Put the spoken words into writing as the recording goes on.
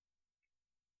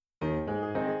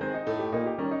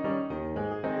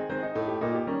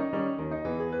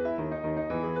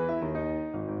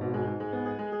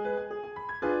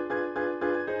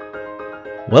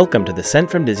Welcome to the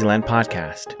Sent from Disneyland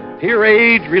podcast. Here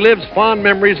age relives fond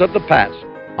memories of the past.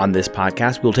 On this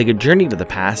podcast, we'll take a journey to the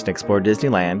past and explore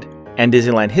Disneyland and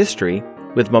Disneyland history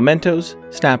with mementos,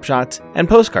 snapshots, and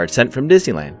postcards sent from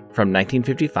Disneyland from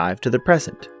 1955 to the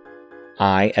present.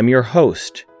 I am your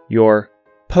host, your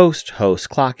post-host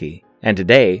Clocky, and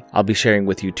today I'll be sharing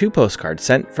with you 2 postcards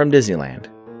sent from Disneyland.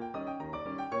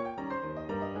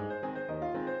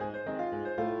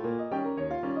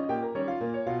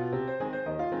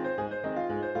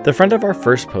 The front of our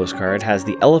first postcard has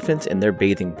the elephants in their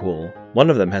bathing pool. One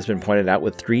of them has been pointed out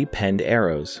with 3 penned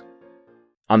arrows.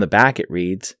 On the back it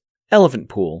reads, Elephant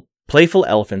Pool. Playful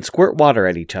elephants squirt water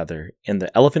at each other in the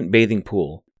elephant bathing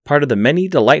pool, part of the many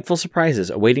delightful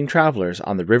surprises awaiting travelers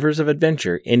on the rivers of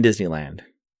adventure in Disneyland.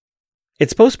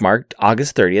 It's postmarked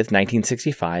August 30th,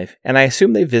 1965, and I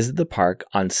assume they visited the park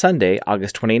on Sunday,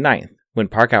 August 29th, when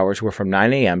park hours were from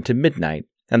 9 a.m. to midnight,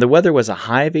 and the weather was a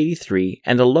high of 83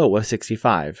 and a low of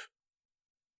 65.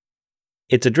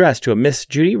 It's addressed to a Miss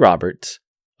Judy Roberts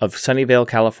of Sunnyvale,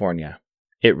 California.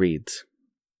 It reads,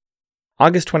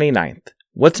 August 29th.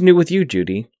 What's new with you,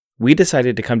 Judy? We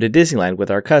decided to come to Disneyland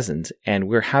with our cousins, and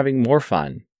we're having more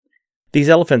fun. These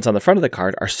elephants on the front of the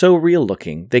card are so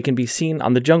real-looking they can be seen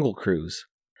on the Jungle Cruise.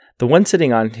 The one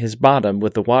sitting on his bottom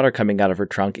with the water coming out of her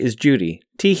trunk is Judy,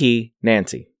 tee-hee,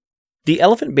 Nancy. The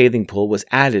elephant bathing pool was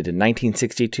added in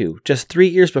 1962, just 3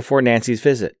 years before Nancy's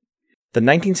visit. The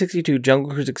 1962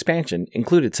 Jungle Cruise expansion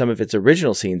included some of its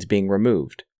original scenes being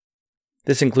removed.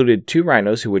 This included 2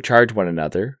 rhinos who would charge one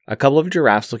another, a couple of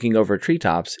giraffes looking over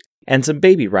treetops, and some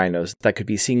baby rhinos that could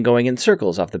be seen going in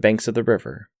circles off the banks of the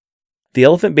river. The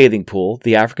elephant bathing pool,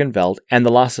 the African Veldt, and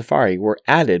the Lost Safari were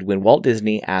added when Walt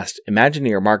Disney asked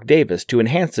Imagineer Marc Davis to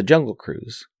enhance the Jungle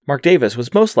Cruise. Marc Davis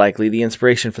was most likely the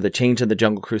inspiration for the change in the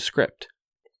Jungle Cruise script.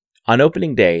 On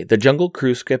opening day, the Jungle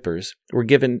Cruise skippers were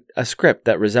given a script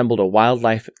that resembled a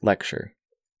wildlife lecture.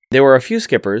 There were a few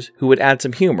skippers who would add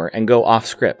some humor and go off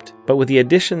script, but with the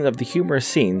addition of the humorous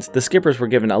scenes, the skippers were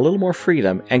given a little more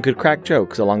freedom and could crack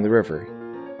jokes along the river.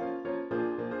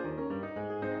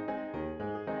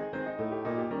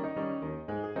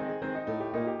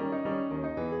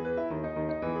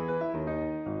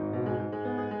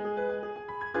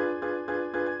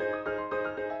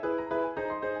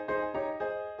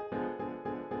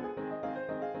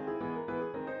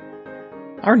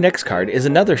 Our next card is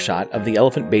another shot of the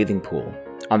elephant bathing pool.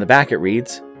 On the back it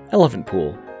reads, Elephant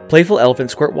Pool. Playful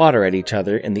elephants squirt water at each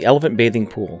other in the elephant bathing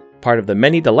pool, part of the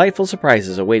many delightful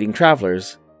surprises awaiting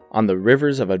travelers on the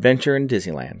rivers of adventure in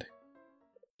Disneyland.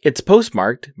 It's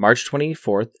postmarked March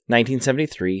 24th,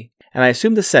 1973, and I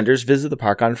assume the senders visited the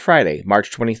park on Friday,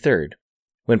 March 23rd,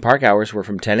 when park hours were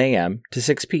from 10 a.m. to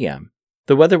 6 p.m.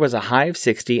 The weather was a high of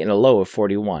 60 and a low of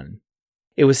 41.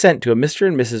 It was sent to a Mr.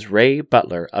 and Mrs. Ray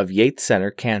Butler of Yates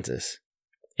Center, Kansas.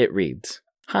 It reads,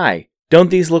 Hi,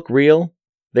 don't these look real?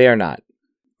 They are not.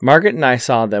 Margaret and I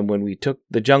saw them when we took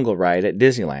the jungle ride at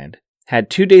Disneyland. Had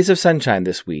 2 days of sunshine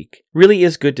this week. Really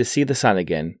is good to see the sun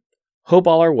again. Hope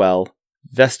all are well.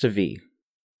 Vesta V.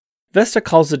 Vesta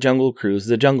calls the Jungle Cruise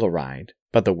the Jungle Ride,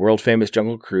 but the world-famous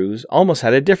Jungle Cruise almost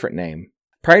had a different name.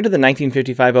 Prior to the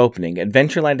 1955 opening,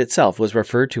 Adventureland itself was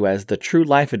referred to as the True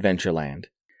Life Adventureland.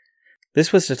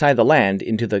 This was to tie the land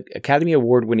into the Academy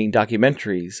Award-winning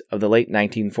documentaries of the late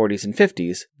 1940s and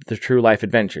 50s, The True Life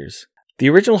Adventures. The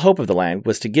original hope of the land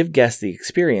was to give guests the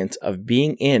experience of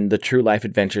being in the True Life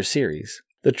Adventure series.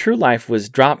 The True Life was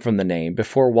dropped from the name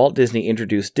before Walt Disney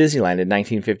introduced Disneyland in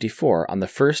 1954 on the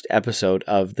first episode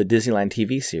of the Disneyland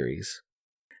TV series.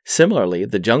 Similarly,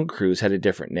 the Jungle Cruise had a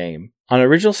different name. On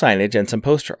original signage and some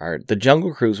poster art, the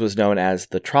Jungle Cruise was known as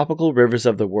the Tropical Rivers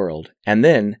of the World, and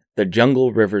then the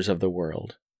Jungle Rivers of the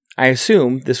World. I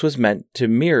assume this was meant to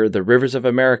mirror the Rivers of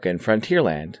America in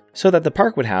Frontierland, so that the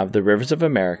park would have the Rivers of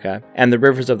America and the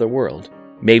Rivers of the World.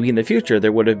 Maybe in the future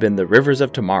there would have been the Rivers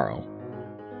of Tomorrow.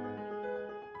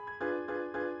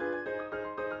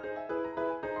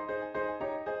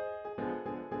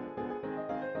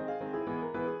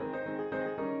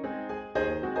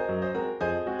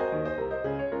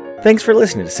 Thanks for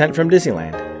listening to Sent from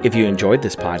Disneyland. If you enjoyed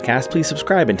this podcast, please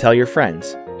subscribe and tell your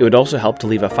friends. It would also help to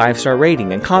leave a 5-star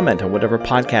rating and comment on whatever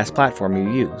podcast platform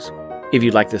you use. If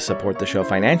you'd like to support the show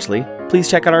financially,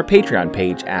 please check out our Patreon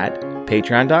page at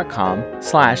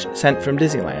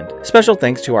patreon.com/sentfromdisneyland. Special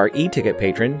thanks to our e-ticket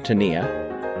patron, Tania,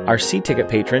 our C-ticket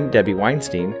patron, Debbie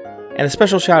Weinstein, and a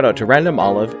special shout out to Random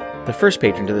Olive, the first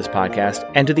patron to this podcast,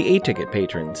 and to the A-Ticket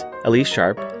patrons, Elise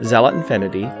Sharp, Zealot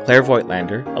Infinity, Claire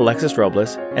Voigtlander, Alexis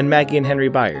Robles, and Maggie and Henry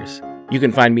Byers. You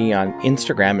can find me on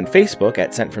Instagram and Facebook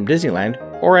at Sent From Disneyland,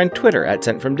 or on Twitter at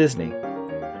Sent From Disney.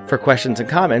 For questions and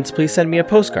comments, please send me a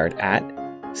postcard at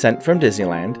Sent from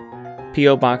Disneyland,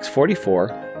 P.O. Box 44,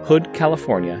 Hood,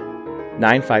 California,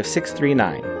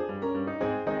 95639.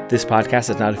 This podcast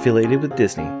is not affiliated with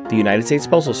Disney, the United States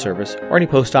Postal Service, or any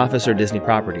post office or Disney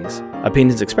properties.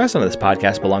 Opinions expressed on this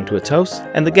podcast belong to its hosts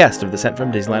and the guest of the Sent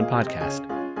from Disneyland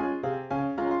podcast.